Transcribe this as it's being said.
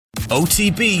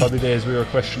OTB. Probably days we were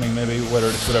questioning maybe whether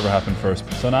this would ever happen first.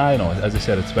 So now, as I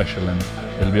said, it's special and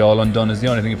it'll be all undone is the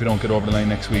only thing if we don't get over the line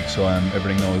next week. So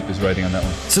everything is riding on that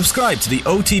one. Subscribe to the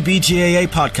OTB GAA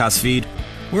podcast feed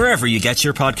wherever you get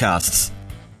your podcasts.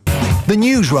 The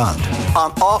News Round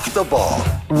on Off the Ball.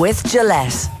 With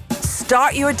Gillette.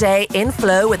 Start your day in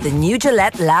flow with the new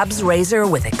Gillette Labs Razor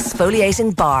with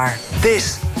exfoliating bar.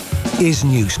 This is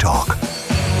News Talk.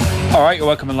 All right, you're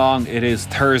welcome along. It is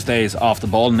Thursdays Off the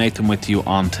Ball. Nathan with you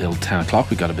until 10 o'clock.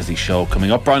 We've got a busy show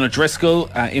coming up. Brian O'Driscoll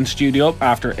in studio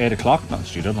after 8 o'clock. Not in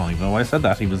studio, I don't even know why I said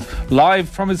that. He was live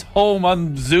from his home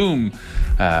on Zoom.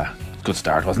 Good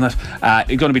start, wasn't it?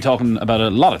 He's going to be talking about a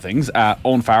lot of things.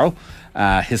 Owen Farrell.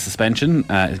 His suspension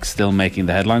is still making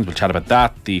the headlines. We'll chat about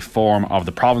that. The form of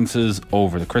the provinces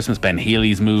over the Christmas. Ben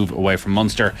Healy's move away from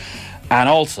Munster. And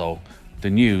also the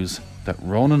news that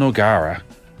Ronan O'Gara,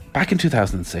 back in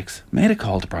 2006, made a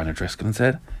call to Brian O'Driscoll and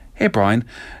said, hey Brian,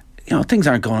 things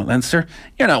aren't going at Leinster.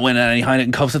 You're not winning any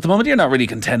Heineken Cups at the moment. You're not really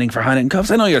contending for Heineken Cups.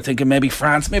 I know you're thinking maybe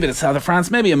France, maybe the south of France,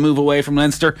 maybe a move away from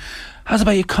Leinster. How's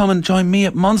about you come and join me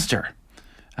at Munster?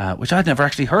 Which I'd never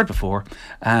actually heard before.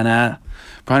 And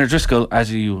Brian O'Driscoll,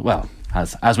 as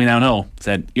we now know,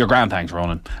 said, your grand thanks,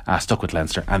 Ronan, stuck with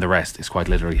Leinster, and the rest is quite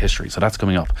literally history. So that's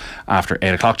coming up after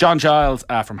 8 o'clock. John Giles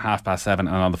from 7:30, and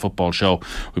on the football show,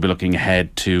 we'll be looking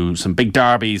ahead to some big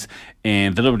derbies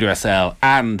in the WSL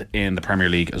and in the Premier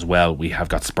League as well. We have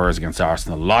got Spurs against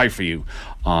Arsenal live for you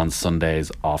on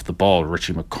Sundays Off the Ball.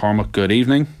 Richie McCormick, good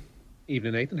evening.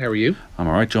 Evening, Nathan. How are you? I'm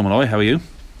all right. Joe Malloy, how are you?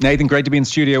 Nathan, great to be in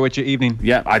studio with you. Evening.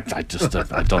 Yeah, I just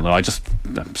I don't know.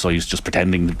 I'm so used to just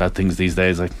pretending about things these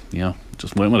days. I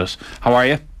just went with it. How are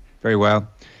you? Very well.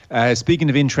 Speaking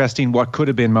of interesting, what could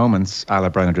have been moments, a la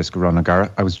Brian O'Driscoll, Ronan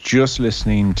O'Gara, I was just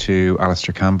listening to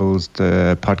Alistair Campbell's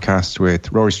podcast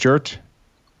with Rory Stewart.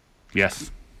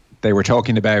 Yes. They were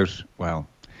talking about,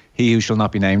 he who shall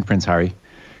not be named, Prince Harry.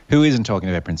 Who isn't talking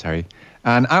about Prince Harry?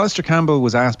 And Alistair Campbell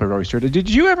was asked by Rory Stewart,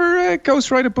 did you ever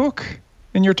ghostwrite a book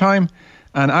in your time?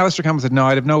 And Alistair Campbell said, no,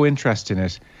 I'd have no interest in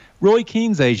it. Roy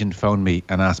Keane's agent phoned me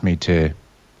and asked me to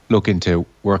look into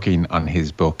working on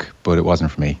his book, but it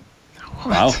wasn't for me.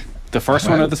 Wow. The first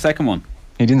one or the second one?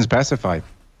 He didn't specify.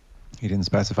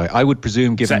 I would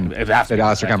presume, given that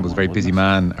Alistair Campbell was a very busy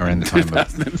man around the time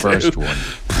of the first one.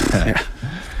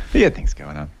 He had things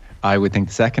going on. I would think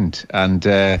the second. And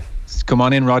come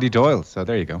on in, Roddy Doyle. So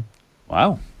there you go.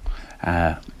 Wow.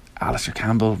 Alistair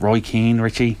Campbell, Roy Keane,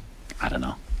 Richie. I don't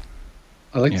know.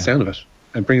 I like the sound of it.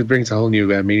 And brings a whole new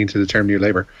meaning to the term New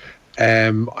Labour.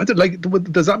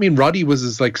 Does that mean Roddy was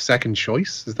his second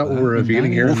choice? Is that what we're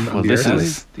revealing here? This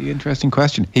is the interesting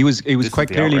question. He was quite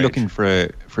clearly looking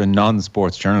for a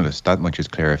non-sports journalist. That much is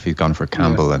clear. If he's gone for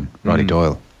Campbell and Roddy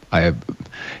Doyle,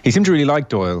 he seemed to really like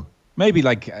Doyle. Maybe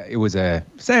it was a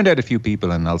sound out a few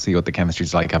people and I'll see what the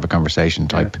chemistry's like. Have a conversation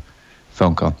type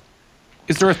phone call.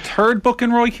 Is there a third book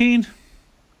in Roy Keane?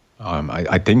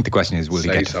 I think the question is, will he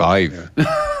get to 5?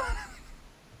 Yeah.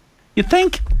 You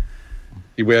think?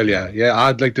 He will, yeah.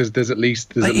 I'd there's at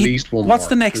least one. What's more.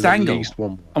 the next there's angle? At least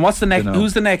one more. And what's the next?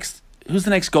 Who's the next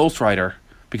ghostwriter?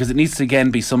 Because it needs to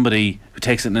again be somebody who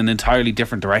takes it in an entirely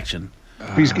different direction.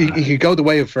 He could go the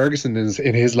way of Ferguson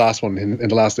in his last one, in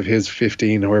the last of his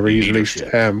 15, however he's released,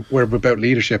 where about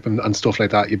leadership and stuff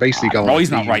like that. You basically go. Roy's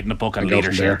not writing a book on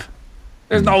leadership.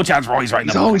 There's no chance Roy's writing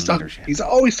a book on leadership. He's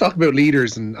always talking about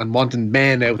leaders and wanting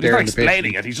men out there in the pitch. He's not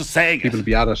explaining it. He's just saying people it. to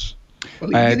be at it.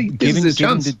 Well,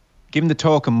 given the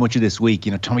talk of much of this week,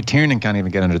 Tommy Tiernan can't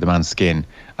even get under the man's skin.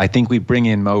 I think we bring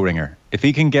in Mo Ringer. If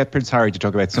he can get Prince Harry to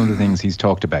talk about some of the things he's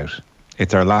talked about,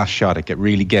 it's our last shot at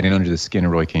really getting under the skin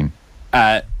of Roy Keane.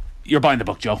 You're buying the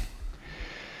book, Joe?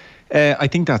 I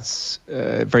think that's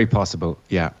very possible,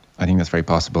 yeah. I think that's very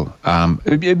possible.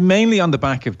 Mainly on the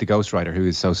back of the ghostwriter, who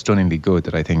is so stunningly good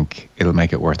that I think it'll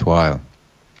make it worthwhile.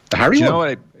 The Harry one? You know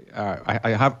what?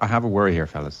 I have a worry here,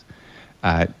 fellas.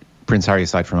 Prince Harry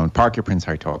aside from park your Prince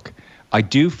Harry talk. I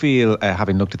do feel,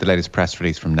 having looked at the latest press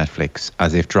release from Netflix,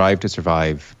 as if Drive to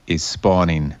Survive is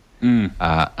spawning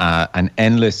an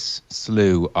endless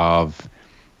slew of,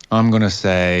 I'm going to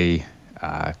say,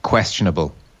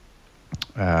 questionable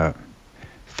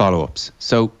follow-ups.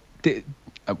 So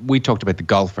we talked about the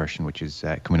golf version, which is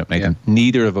coming up, Nathan. Yeah.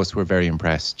 Neither of us were very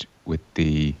impressed with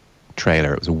the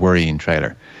trailer. It was a worrying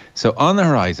trailer. So on the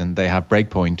horizon, they have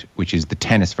Breakpoint, which is the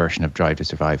tennis version of Drive to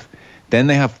Survive. Then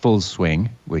they have Full Swing,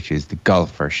 which is the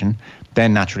golf version.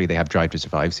 Then naturally they have Drive to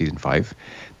Survive season 5.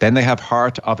 Then they have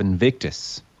Heart of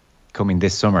Invictus coming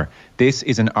this summer. This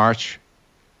is an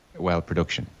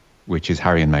production, which is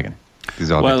Harry and Meghan. This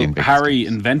is all about the Invictus Harry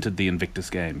games. Invented the Invictus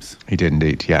Games. He did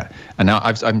indeed, yeah. And now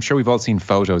I'm sure we've all seen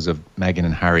photos of Meghan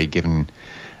and Harry giving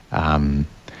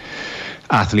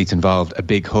athletes involved, a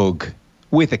big hug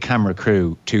with a camera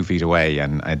crew 2 feet away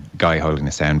and a guy holding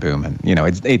a sound boom, and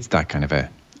it's that kind of a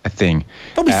thing.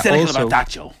 Don't be cynical about that,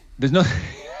 Joe. There's no.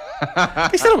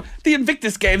 The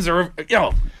Invictus Games are,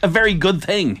 a very good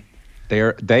thing. They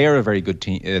are a very good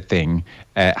thing.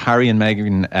 Harry and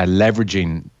Meghan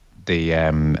leveraging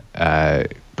the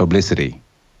publicity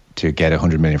to get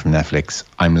 100 million from Netflix,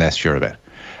 I'm less sure about.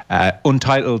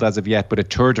 Untitled as of yet, but a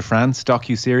Tour de France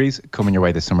docu-series coming your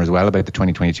way this summer as well about the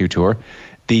 2022 tour.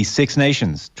 The Six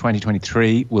Nations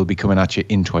 2023 will be coming at you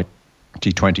in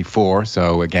 2024.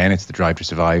 So again, it's the Drive to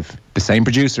Survive. The same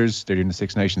producers, they're doing the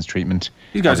Six Nations treatment.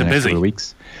 You guys are busy. Couple of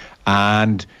weeks.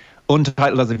 And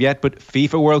untitled as of yet, but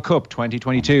FIFA World Cup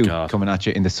 2022 coming at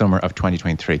you in the summer of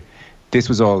 2023. This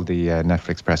was all the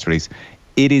Netflix press release.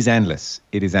 It is endless.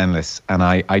 It is endless. And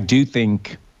I do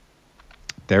think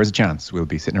there is a chance we'll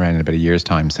be sitting around in about a year's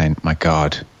time saying, my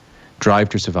God, Drive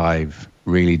to Survive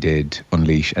really did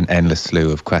unleash an endless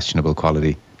slew of questionable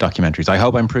quality documentaries. I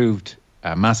hope I'm proved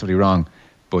massively wrong,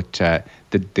 but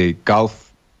the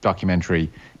golf documentary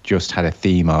just had a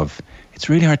theme of, it's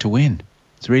really hard to win.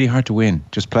 It's really hard to win.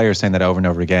 Just players saying that over and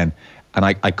over again. And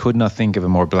I could not think of a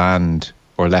more bland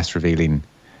or less revealing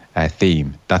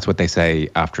theme. That's what they say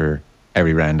after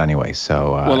every round anyway.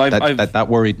 So that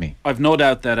worried me. I've no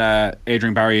doubt that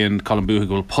Adrian Barry and Colin Buhig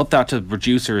will put that to the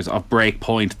producers of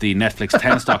Breakpoint, the Netflix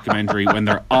tennis documentary, when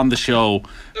they're on the show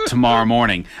tomorrow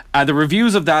morning. The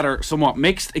reviews of that are somewhat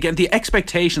mixed. Again, the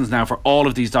expectations now for all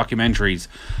of these documentaries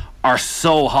are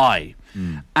so high.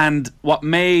 And what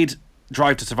made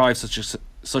Drive to Survive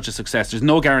such a success, there's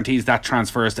no guarantees that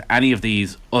transfers to any of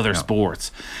these other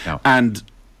sports. No. And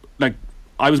like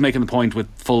I was making the point with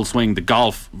Full Swing, the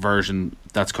golf version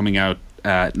that's coming out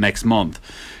next month,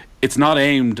 it's not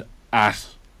aimed at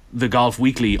the Golf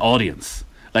Weekly audience.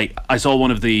 Like, I saw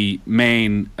one of the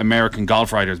main American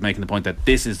golf writers making the point that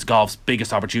this is golf's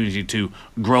biggest opportunity to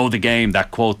grow the game,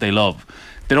 that quote they love.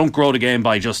 They don't grow the game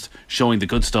by just showing the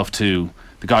good stuff to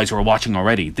the guys who are watching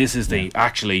already. This is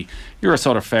actually, you're a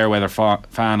sort of fair weather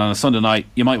fan on a Sunday night,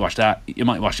 you might watch that, you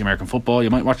might watch the American football, you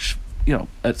might watch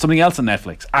something else on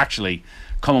Netflix. Actually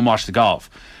come and watch the golf.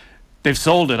 They've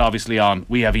sold it obviously on,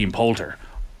 we have Ian Poulter.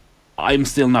 I'm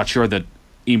still not sure that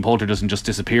Ian Poulter doesn't just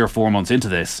disappear 4 months into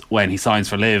this when he signs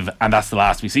for Liv, and that's the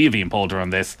last we see of Ian Poulter on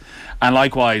this. And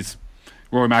likewise,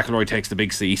 Rory McIlroy takes the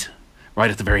big seat right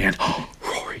at the very end.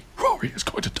 Rory is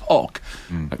going to talk.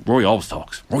 Like, Rory always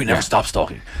talks. Rory never stops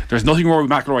talking. There's nothing Rory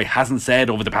McIlroy hasn't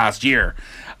said over the past year.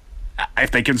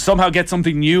 If they can somehow get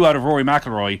something new out of Rory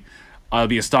McIlroy, I'll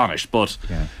be astonished. But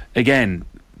again,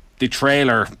 the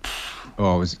trailer,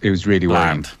 it was really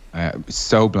bland. Worrying.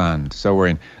 So bland, so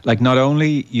worrying. Like, not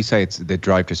only you say it's the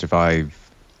Drive to Survive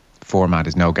format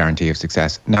is no guarantee of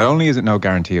success. Not only is it no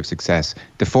guarantee of success,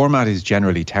 the format is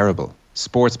generally terrible.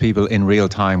 Sports people in real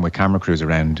time with camera crews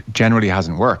around generally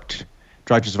hasn't worked.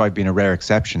 Drive to Survive being a rare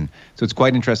exception. So it's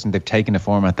quite interesting they've taken a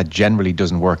format that generally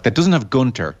doesn't work, that doesn't have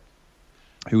Gunter,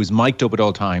 who is mic'd up at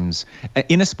all times,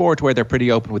 in a sport where they're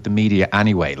pretty open with the media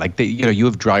anyway. Like, you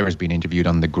have drivers being interviewed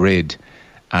on the grid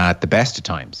at the best of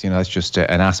times. That's just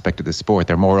an aspect of the sport.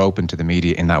 They're more open to the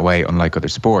media in that way, unlike other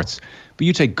sports. But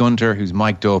you take Gunter, who's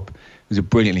mic'd up, who's a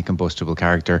brilliantly combustible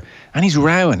character, and he's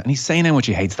rowing, and he's saying how much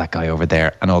he hates that guy over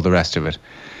there and all the rest of it.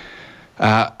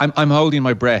 I'm holding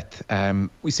my breath.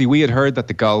 We had heard that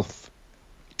the golf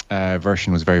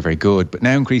version was very, very good, but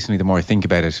now increasingly the more I think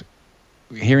about it,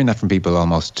 hearing that from people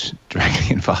almost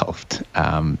directly involved.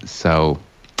 So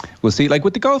we'll see. Like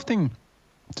with the golf thing,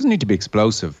 it doesn't need to be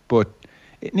explosive, but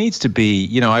it needs to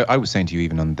be, I was saying to you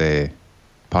even on the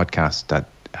podcast that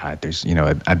there's,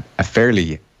 a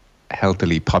fairly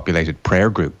healthily populated prayer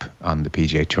group on the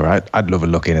PGA Tour. I'd love a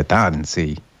look in at that and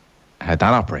see how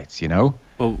that operates,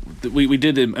 Well, we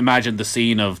did imagine the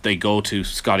scene of they go to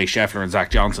Scotty Scheffler and Zach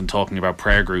Johnson talking about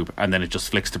prayer group, and then it just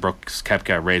flicks to Brooks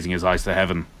Koepka raising his eyes to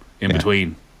heaven in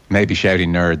between. Maybe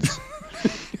shouting nerds.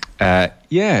 But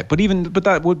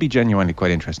that would be genuinely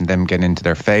quite interesting, them getting into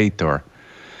their faith, or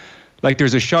like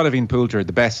there's a shot of Ian Poulter,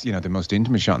 the best, the most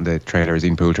intimate shot in the trailer is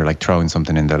Ian Poulter like throwing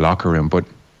something in the locker room, but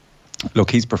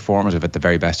look, he's performative at the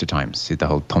very best of times. The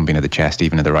whole thumping of the chest,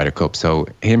 even in the Ryder Cup. So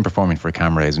him performing for a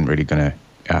camera isn't really going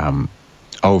to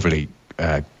overly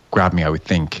grab me, I would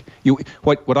think.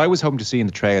 What I was hoping to see in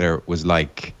the trailer was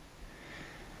like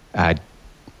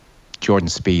Jordan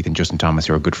Spieth and Justin Thomas,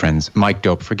 who are good friends, mic'd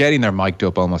up, forgetting they're mic'd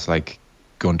up almost like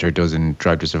Gunter does in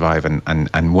Drive to Survive,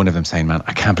 and one of them saying, man,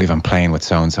 I can't believe I'm playing with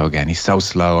so-and-so again. He's so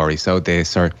slow, or he's so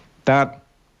this, or that.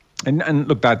 And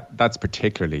look, that's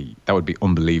particularly, that would be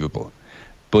unbelievable.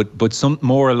 But some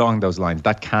more along those lines,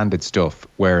 that candid stuff,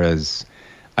 whereas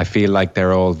I feel like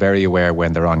they're all very aware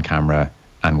when they're on camera,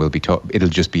 and will be it'll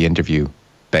just be interview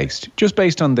based, just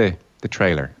based on the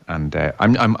trailer. And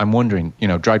I'm wondering,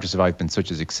 Drive to Survive been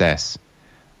such a success.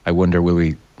 I wonder, will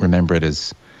we remember it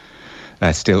as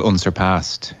still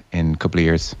unsurpassed in a couple of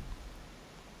years?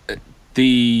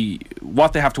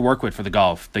 What they have to work with for the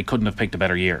golf, they couldn't have picked a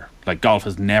better year. Like, golf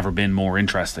has never been more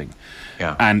interesting.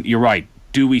 Yeah. And you're right.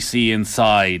 Do we see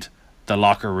inside the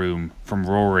locker room from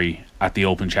Rory at the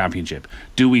Open Championship?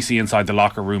 Do we see inside the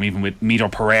locker room even with Mito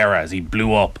Pereira as he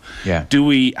blew up? Yeah. Do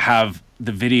we have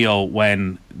the video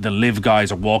when the live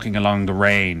guys are walking along the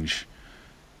range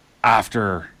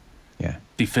after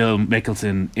the Phil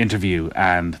Mickelson interview,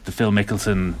 and the Phil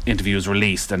Mickelson interview is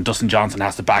released and Dustin Johnson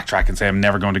has to backtrack and say, I'm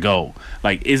never going to go?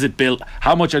 Like, is it built?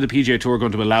 How much are the PGA Tour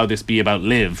going to allow this be about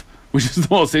live, which is the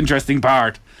most interesting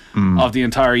part of the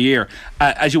entire year?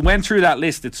 As you went through that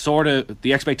list, it's sort of,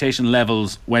 the expectation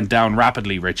levels went down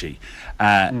rapidly, Richie.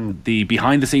 The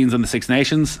behind the scenes on the Six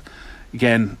Nations,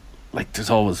 again, like, there's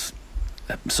always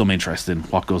some interest in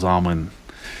what goes on when,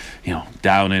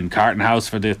 down in Carton House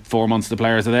for the 4 months the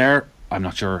players are there. I'm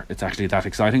not sure it's actually that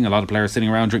exciting. A lot of players sitting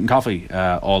around drinking coffee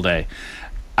all day.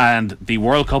 And the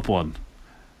World Cup one,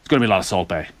 it's going to be a lot of Salt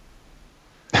Bay.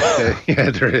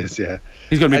 Yeah, there is. Yeah,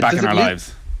 he's going to be back in our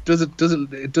lives. Does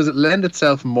it lend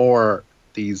itself more,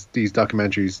 these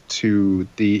documentaries, to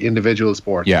the individual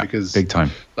sport? Yeah, because big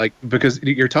time. Because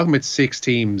you're talking about 6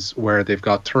 teams where they've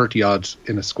got 30 odd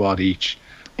in a squad each,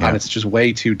 and it's just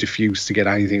way too diffuse to get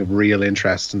anything of real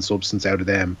interest and substance out of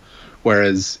them.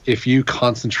 Whereas if you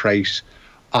concentrate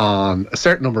on a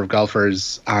certain number of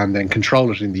golfers and then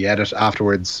control it in the edit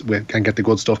afterwards and get the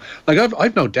good stuff, like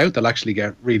I've no doubt they'll actually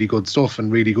get really good stuff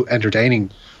and really good, entertaining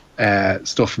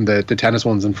stuff from the tennis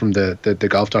ones and from the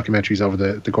golf documentaries over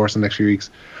the course of the next few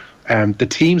weeks. The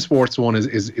team sports one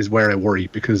is where I worry,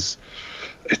 because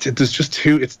it's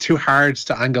too hard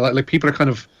to angle out. Like, people are kind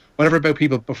of, whatever about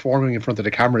people performing in front of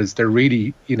the cameras, they're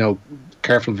really,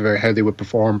 careful about how they would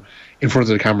perform in front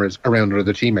of the cameras around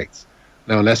other teammates.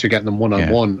 Now, unless you're getting them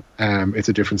one-on-one, it's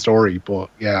a different story. But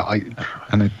yeah,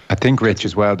 I think, Rich,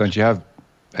 as well, don't you have,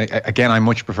 again, I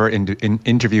much prefer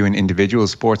interviewing individual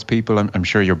sports people. I'm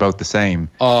sure you're both the same.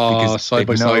 Side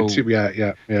by side too.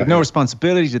 Yeah. No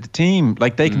responsibility to the team.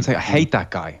 Like, they can say, I hate that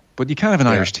guy. But you can't have an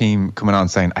Irish team coming on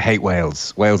saying, I hate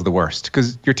Wales. Wales are the worst.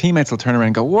 Because your teammates will turn around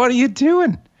and go, what are you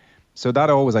doing? So that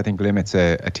always, I think, limits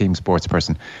a team sports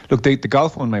person. Look, the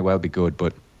golf one may well be good,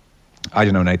 but I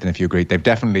don't know, Nathan, if you agree. They've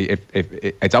definitely, if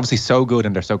it's obviously so good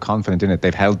and they're so confident in it,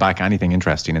 they've held back anything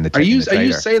interesting in the Are you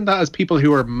saying that as people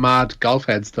who are mad golf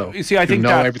heads, though? You see, I think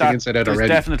everything inside out there's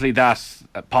already? Definitely that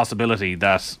possibility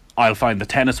that I'll find the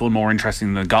tennis one more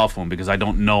interesting than the golf one, because I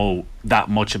don't know that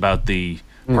much about the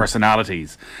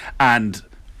personalities. And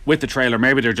with the trailer,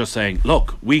 maybe they're just saying,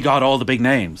 look, we got all the big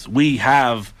names. We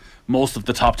have most of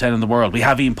the top 10 in the world. We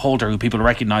have Ian Poulter, who people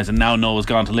recognise and now know has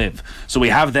gone to live. So we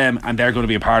have them, and they're going to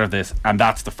be a part of this, and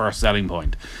that's the first selling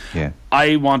point. Yeah.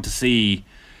 I want to see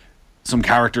some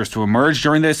characters to emerge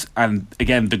during this, and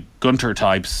again, the Gunter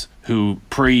types who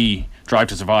pre-Drive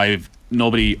to Survive,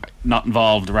 nobody not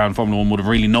involved around Formula 1 would have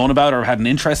really known about or had an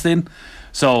interest in.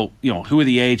 So, who are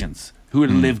the agents? Who are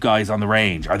the live guys on the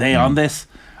range? Are they on this?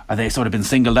 Are they sort of been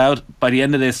singled out? By the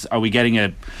end of this, are we getting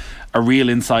a real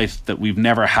insight that we've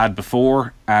never had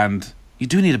before? And you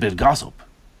do need a bit of gossip.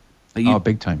 Like,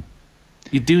 big time.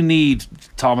 You do need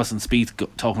Thomas and Spieth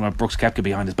talking about Brooks Koepka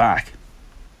behind his back.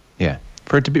 Yeah,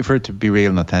 for it to be real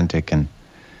and authentic, and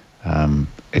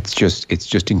it's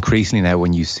just increasingly now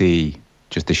when you see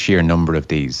just the sheer number of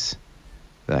these,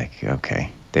 like, okay,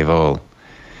 they've all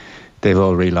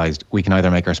realised we can either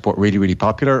make our sport really, really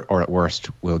popular, or at worst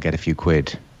we'll get a few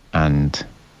quid. And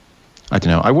I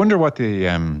don't know. I wonder what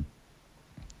the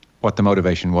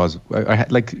motivation was.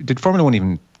 Did Formula 1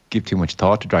 even give too much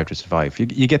thought to Drive to Survive?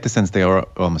 You get the sense they are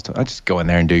almost, just go in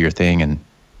there and do your thing, and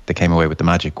they came away with the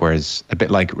magic. Whereas a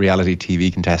bit like reality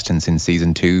TV contestants in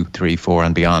season 2, 3, 4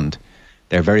 and beyond,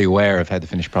 they're very aware of how the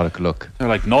finished product will look. They're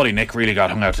like, Naughty Nick really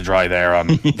got hung out to dry there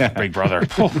on Big Brother.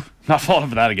 Not falling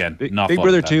for that again. Big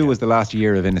Brother 2 was the last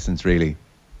year of innocence, really.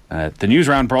 The news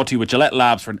round brought to you with Gillette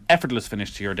Labs for an effortless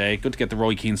finish to your day. Good to get the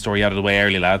Roy Keane story out of the way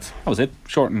early, lads. That was it.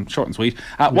 Short and sweet.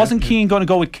 Wasn't Keane going to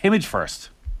go with Kimmage first?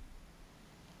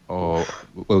 Oh,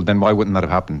 well, then why wouldn't that have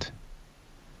happened?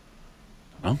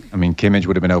 No. I mean, Kimmage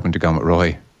would have been open to going with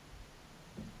Roy.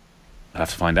 I'll have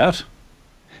to find out.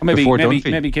 Or maybe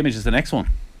Kimmage is the next one.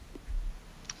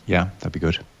 Yeah, that'd be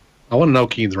good. I want to know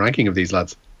Keane's ranking of these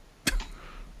lads.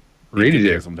 Really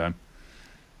do. Sometime.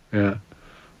 Yeah.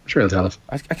 I'm sure he'll tell us.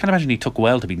 I can't imagine he took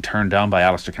well to being turned down by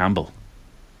Alistair Campbell.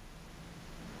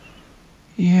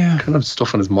 Yeah. Kind of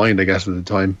stuff on his mind, I guess, at the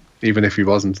time, even if he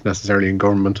wasn't necessarily in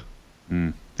government.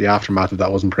 The aftermath of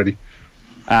that wasn't pretty.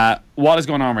 What is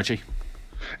going on, Richie?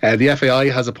 The FAI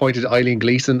has appointed Eileen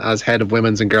Gleeson as head of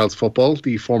women's and girls football.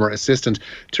 The former assistant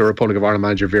to Republic of Ireland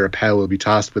manager Vera Powell will be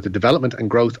tasked with the development and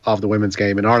growth of the women's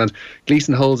game in Ireland.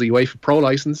 Gleeson holds a UEFA Pro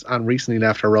licence and recently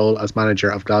left her role as manager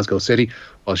of Glasgow City,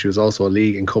 while she was also a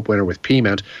league and cup winner with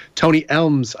Peamount. Tony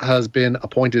Elms has been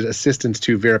appointed assistant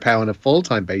to Vera Powell on a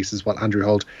full-time basis, while Andrew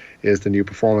Holt is the new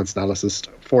performance analyst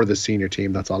for the senior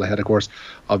team. That's all ahead, of course,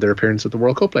 of their appearance at the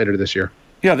World Cup later this year.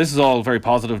 Yeah, this is all very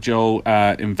positive, Joe.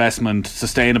 Investment,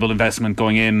 sustainable investment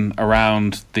going in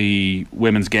around the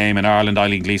women's game in Ireland.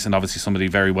 Eileen Gleeson, obviously somebody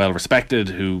very well respected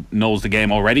who knows the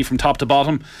game already from top to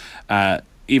bottom.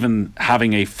 Even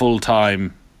having a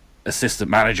full-time assistant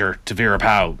manager to Vera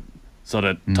Powell so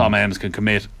that Tom Eames can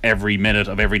commit every minute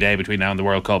of every day between now and the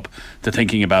World Cup to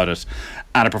thinking about it.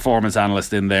 And a performance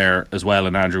analyst in there as well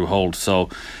in Andrew Holt. So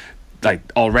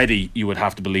already you would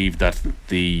have to believe that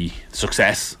the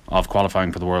success of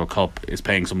qualifying for the World Cup is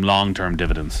paying some long-term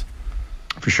dividends.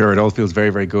 For sure, it all feels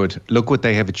very, very good. Look what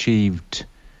they have achieved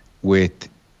with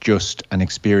just an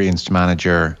experienced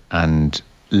manager and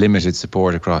limited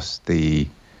support across the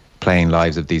playing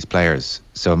lives of these players.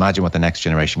 So imagine what the next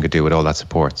generation could do with all that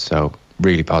support. So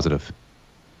really positive.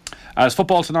 Is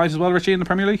football tonight as well, Richie, in the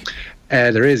Premier League?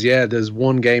 There is, yeah. There's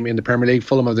one game in the Premier League.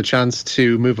 Fulham have the chance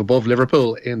to move above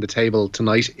Liverpool in the table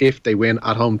tonight if they win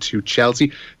at home to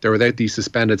Chelsea. They're without the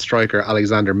suspended striker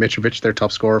Alexander Mitrovic, their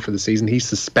top scorer for the season. He's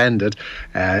suspended.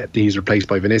 He's replaced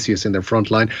by Vinicius in their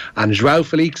front line. And João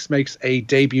Felix makes a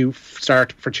debut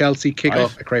start for Chelsea.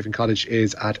 Kick-off at Craven Cottage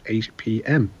is at 8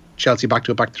 p.m. Chelsea back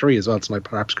to a back three as well tonight,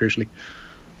 perhaps crucially.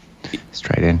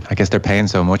 Straight in. I guess they're paying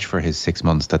so much for his 6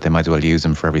 months that they might as well use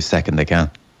him for every second they can.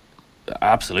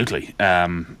 Absolutely.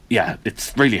 Yeah,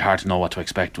 it's really hard to know what to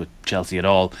expect with Chelsea at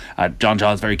all. John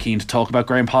John's very keen to talk about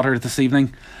Graham Potter this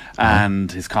evening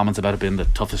and his comments about it being the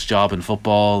toughest job in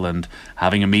football and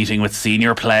having a meeting with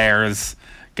senior players,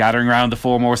 gathering around the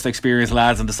four most experienced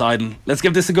lads and deciding, let's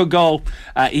give this a good go.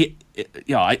 I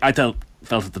felt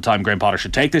at the time Graham Potter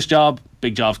should take this job.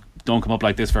 Big jobs don't come up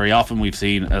like this very often. We've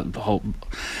seen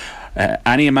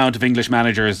any amount of English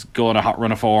managers go on a hot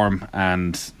run of form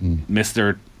and miss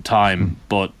their time,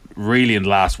 but really in the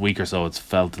last week or so it's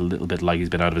felt a little bit like he's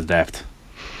been out of his depth.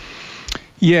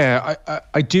 Yeah,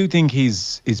 I do think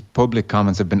his public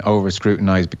comments have been over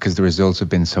scrutinised because the results have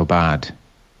been so bad.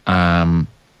 I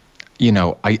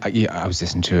was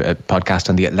listening to a podcast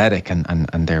on The Athletic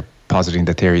and they're positing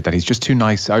the theory that he's just too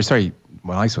nice. He's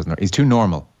too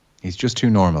normal. He's just too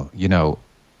normal.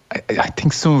 I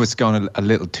think some of it's gone a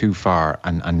little too far,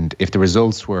 and if the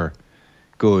results were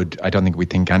good, I don't think we'd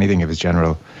think anything of his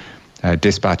general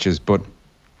dispatches. But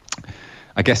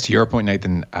I guess to your point,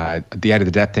 Nathan, the out of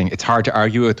the depth thing, it's hard to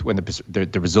argue with when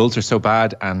the results are so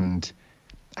bad. And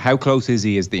how close is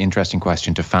he is the interesting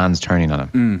question to fans turning on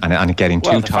him and getting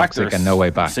too toxic and no way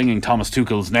back. Singing Thomas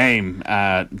Tuchel's name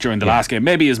during the last game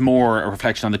maybe is more a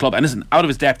reflection on the club. And listen, out of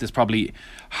his depth is probably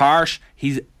harsh.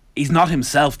 He's not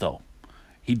himself though.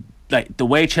 The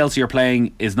way Chelsea are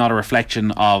playing is not a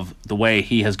reflection of the way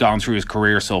he has gone through his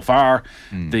career so far,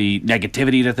 the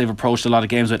negativity that they've approached a lot of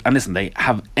games with. And listen, they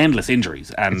have endless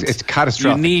injuries, and it's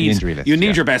catastrophic. The injury list. You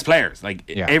need your best players.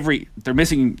 They're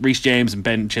missing Reece James and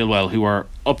Ben Chilwell, who are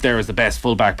up there as the best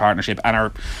fullback partnership and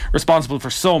are responsible for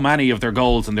so many of their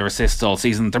goals and their assists all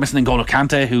season. They're missing N'Golo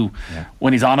Kante, who,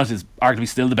 when he's on it, is arguably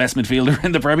still the best midfielder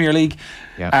in the Premier League,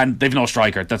 and they've no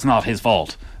striker. That's not his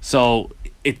fault. So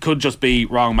it could just be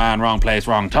wrong man, wrong place,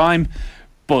 wrong time.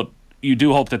 But you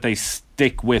do hope that they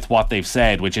stick with what they've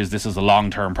said, which is this is a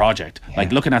long-term project.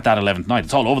 Like looking at that 11th night,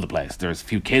 it's all over the place. There's a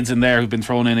few kids in there who've been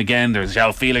thrown in again. There's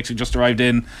João Felix who just arrived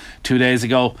in 2 days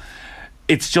ago.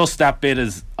 It's just that bit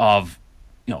of,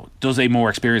 does a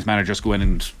more experienced manager just go in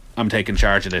and I'm taking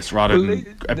charge of this, rather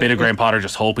than a bit of Graham Potter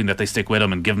just hoping that they stick with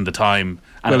him and give him the time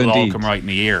and it'll all come right in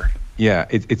a year. Yeah,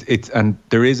 it's and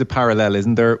there is a parallel,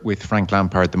 isn't there, with Frank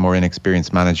Lampard, the more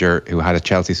inexperienced manager who had a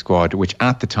Chelsea squad which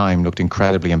at the time looked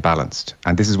incredibly imbalanced.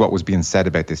 And this is what was being said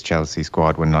about this Chelsea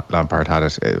squad when Lampard had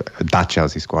it, that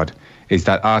Chelsea squad, is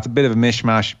that it's a bit of a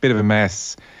mishmash, bit of a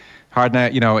mess. Hard now,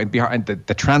 it'd be hard.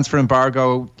 The transfer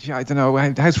embargo, I don't know,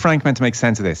 how's Frank meant to make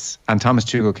sense of this? And Thomas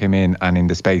Tuchel came in and in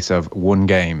the space of one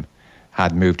game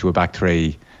had moved to a back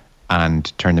three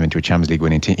and turned them into a Champions League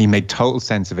winning team. He made total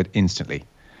sense of it instantly.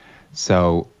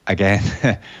 So again,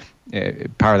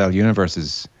 parallel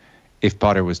universes. If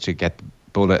Potter was to get the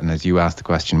bullet, and as you asked the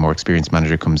question, more experienced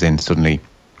manager comes in, suddenly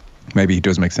maybe he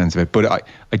does make sense of it. But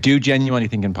I do genuinely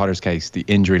think in Potter's case, the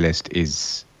injury list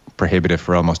is prohibitive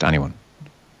for almost anyone.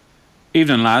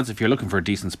 Evening, lads. If you're looking for a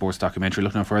decent sports documentary,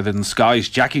 look no further than Sky's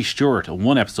Jackie Stewart, a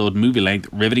one-episode movie-length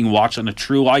riveting watch on a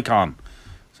true icon,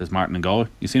 says Martin and Galway.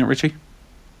 You seen it, Richie?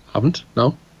 Haven't?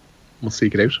 No. We'll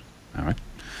seek it out. All right.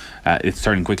 It's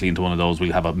turning quickly into one of those.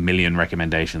 We'll have a million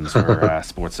recommendations for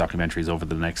sports documentaries over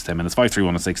the next 10 minutes.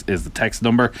 53106 is the text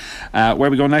number. Where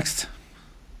we go next?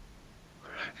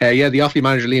 The Offaly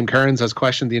manager Liam Kearns has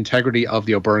questioned the integrity of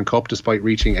the O'Byrne Cup despite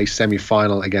reaching a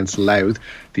semi-final against Louth.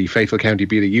 The faithful county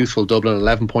beat a youthful Dublin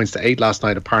 11 points to 8 last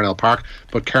night at Parnell Park,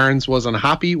 but Kearns was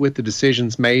unhappy with the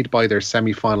decisions made by their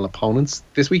semi-final opponents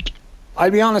this week.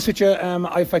 I'll be honest with you,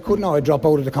 if I could now, I'd drop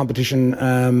out of the competition.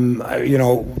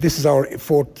 This is our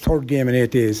third game in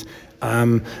 8 days.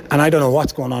 And I don't know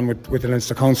what's going on with the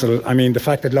Leinster Council. I mean, the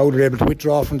fact that Louth were able to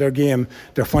withdraw from their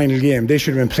final game, they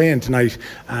should have been playing tonight,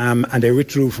 and they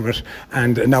withdrew from it.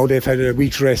 And now they've had a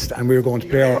week's rest, and we're going to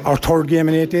play our third game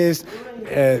in 8 days.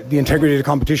 The integrity of the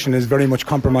competition is very much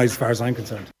compromised as far as I'm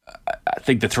concerned. I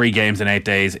think the 3 games in 8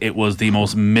 days, it was the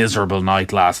most miserable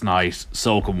night last night,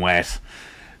 soaking wet.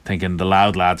 Thinking the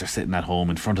Louth lads are sitting at home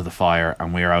in front of the fire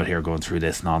and we're out here going through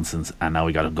this nonsense, and now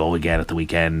we got to go again at the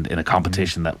weekend in a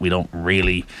competition that we don't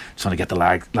really just want to get the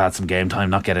lads some game time,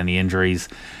 not get any injuries.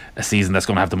 A season that's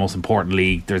going to have the most important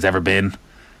league there's ever been.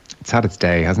 It's had its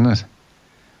day, hasn't it?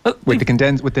 Well,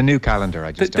 with the new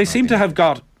calendar, they seem to have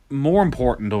got more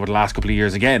important over the last couple of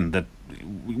years again, that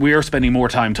we're spending more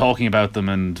time talking about them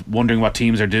and wondering what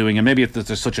teams are doing, and maybe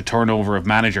there's such a turnover of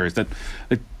managers that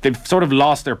they've sort of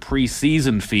lost their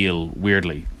pre-season feel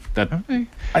weirdly. Maybe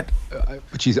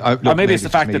it's the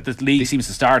fact that the league seems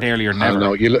to start earlier than ever. I don't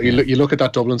know. You look at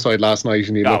that Dublin side last night,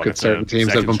 and you look at certain teams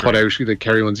that have been put out. The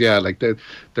Kerry ones, there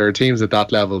are teams at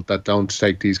that level that don't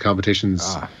take these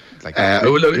competitions.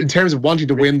 In terms of wanting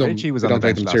to win them, they don't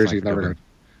take them seriously.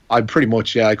 I pretty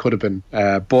much, I could have been,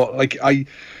 but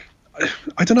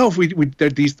I don't know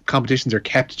if these competitions are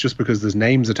kept just because there's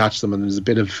names attached to them and there's a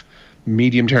bit of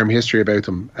medium-term history about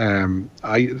them.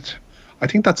 I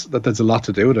think there's a lot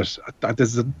to do with it.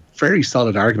 There's a very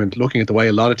solid argument looking at the way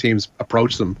a lot of teams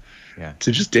approach them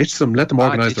to just ditch them, let them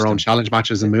organise their own challenge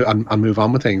matches and move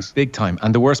on with things. Big time.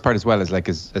 And the worst part as well is,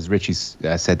 as Richie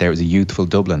said there, it was a youthful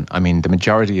Dublin. I mean, the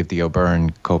majority of the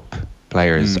O'Byrne Cup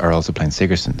players are also playing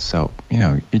Sigerson. So,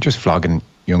 you're just flogging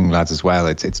young lads as well.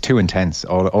 It's too intense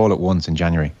all at once in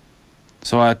January.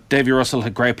 So Davy Russell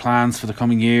had great plans for the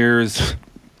coming years,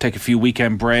 take a few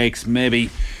weekend breaks, maybe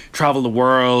travel the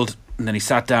world, and then he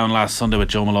sat down last Sunday with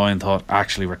Joe Malloy and thought,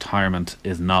 actually retirement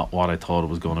is not what I thought it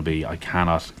was going to be. I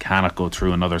cannot go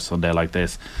through another Sunday like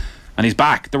this. And he's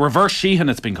back. The reverse Sheehan,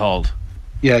 it's been called.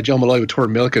 Yeah, Joe Malloy with Tuair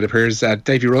Milk, it appears.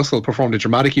 Davy Russell performed a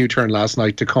dramatic U-turn last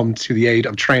night to come to the aid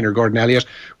of trainer Gordon Elliott.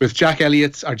 With Jack Kennedy,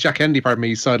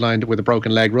 sidelined with a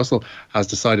broken leg, Russell has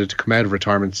decided to come out of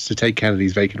retirement to take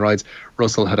Kennedy's vacant rides.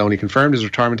 Russell had only confirmed his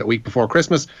retirement a week before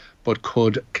Christmas, but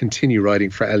could continue riding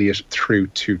for Elliott through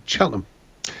to Cheltenham.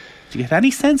 Do you get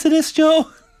any sense of this, Joe?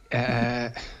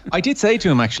 I did say to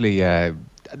him, actually,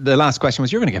 the last question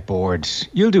was, you're going to get bored.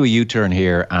 You'll do a U-turn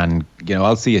here and,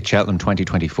 I'll see you at Cheltenham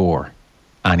 2024.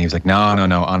 And he was like, no,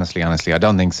 honestly, I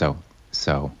don't think so.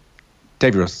 So,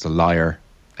 Davy Russell's a liar.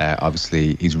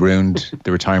 Obviously, he's ruined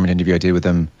the retirement interview I did with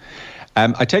him.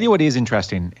 I tell you what is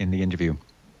interesting in the interview.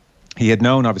 He had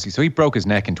known, obviously, so he broke his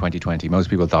neck in 2020.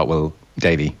 Most people thought, well,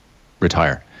 Davy,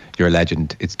 retire. You're a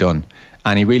legend. It's done.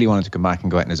 And he really wanted to come back and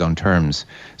go out on his own terms.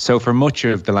 So for much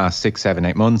of the last 6, 7,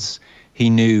 8 months, he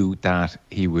knew that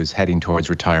he was heading towards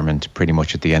retirement pretty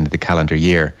much at the end of the calendar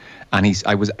year. And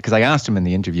because I asked him in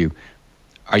the interview,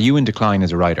 are you in decline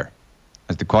as a rider?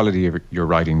 Has the quality of your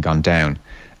riding gone down?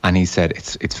 And he said,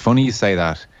 it's funny you say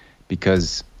that,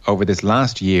 because over this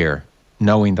last year,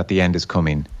 knowing that the end is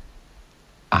coming,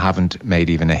 I haven't made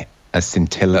even a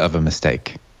scintilla of a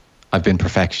mistake. I've been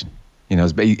perfection.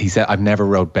 He said, I've never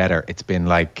rode better. It's been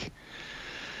like,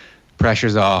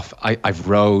 pressure's off.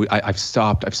 I've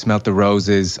stopped. I've smelt the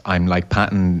roses. I'm like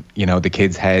patting, the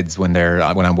kids' heads when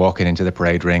I'm walking into the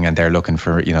parade ring and they're looking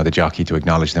for, the jockey to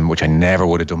acknowledge them, which I never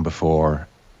would have done before.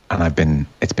 And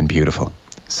it's been beautiful.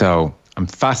 So I'm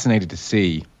fascinated to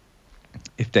see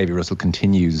if Davy Russell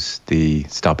continues the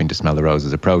stopping to smell the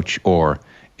roses approach, or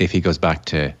if he goes back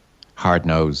to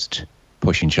hard-nosed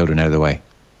pushing children out of the way.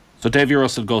 So Davy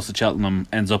Russell goes to Cheltenham,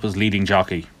 ends up as leading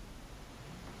jockey.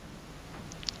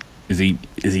 Is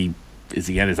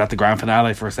that the grand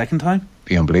finale for a second time?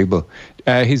 Be unbelievable.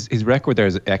 His record there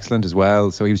is excellent as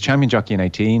well. So he was champion jockey in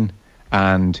 18,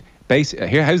 and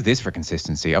how's this for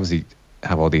consistency? Obviously, I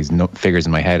have all these figures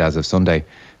in my head as of Sunday.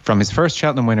 From his first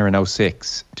Cheltenham winner in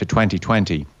 06 to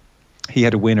 2020, he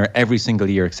had a winner every single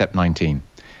year except 19.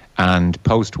 And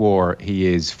post-war, he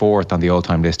is 4th on the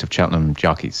all-time list of Cheltenham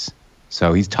jockeys.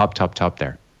 So he's top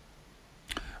there.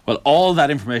 Well, all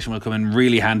that information will come in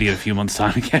really handy in a few months'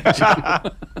 time again.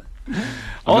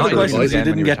 All the questions we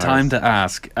didn't get time to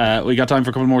ask. We got time for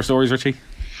a couple more stories, Richie?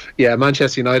 Yeah,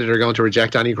 Manchester United are going to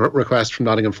reject any request from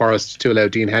Nottingham Forest to allow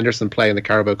Dean Henderson play in the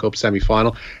Carabao Cup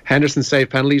semi-final. Henderson saved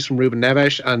penalties from Ruben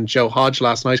Neves and Joe Hodge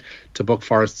last night to book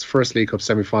Forest's first League Cup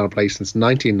semi-final place since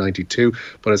 1992.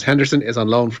 But as Henderson is on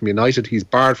loan from United, he's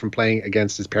barred from playing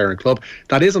against his parent club.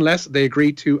 That is unless they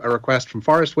agree to a request from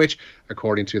Forest, which,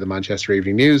 according to the Manchester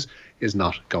Evening News, is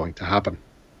not going to happen.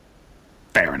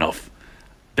 Fair enough.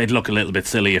 They'd look a little bit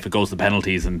silly if it goes to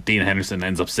penalties and Dean Henderson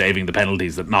ends up saving the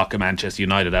penalties that knock Manchester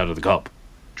United out of the cup.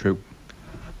 True.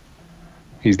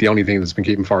 He's the only thing that's been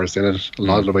keeping Forest in it a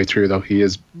lot of the way through, though. He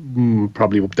is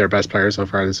probably their best player so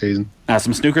far this season.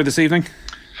 Some snooker this evening?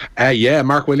 Yeah,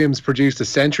 Mark Williams produced a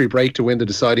century break to win the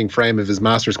deciding frame of his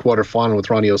Masters quarter-final with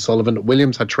Ronnie O'Sullivan.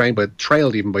 Williams had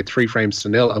trailed even by 3 frames to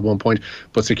nil at one point,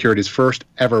 but secured his first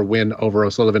ever win over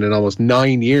O'Sullivan in almost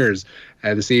 9 years.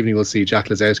 This evening we'll see Jack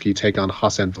Lazowski take on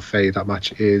Hossein Fafay. That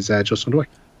match is just underway.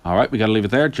 All right, we got to leave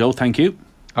it there. Joe, thank you.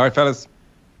 All right, fellas.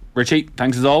 Richie,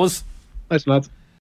 thanks as always. Nice, lads.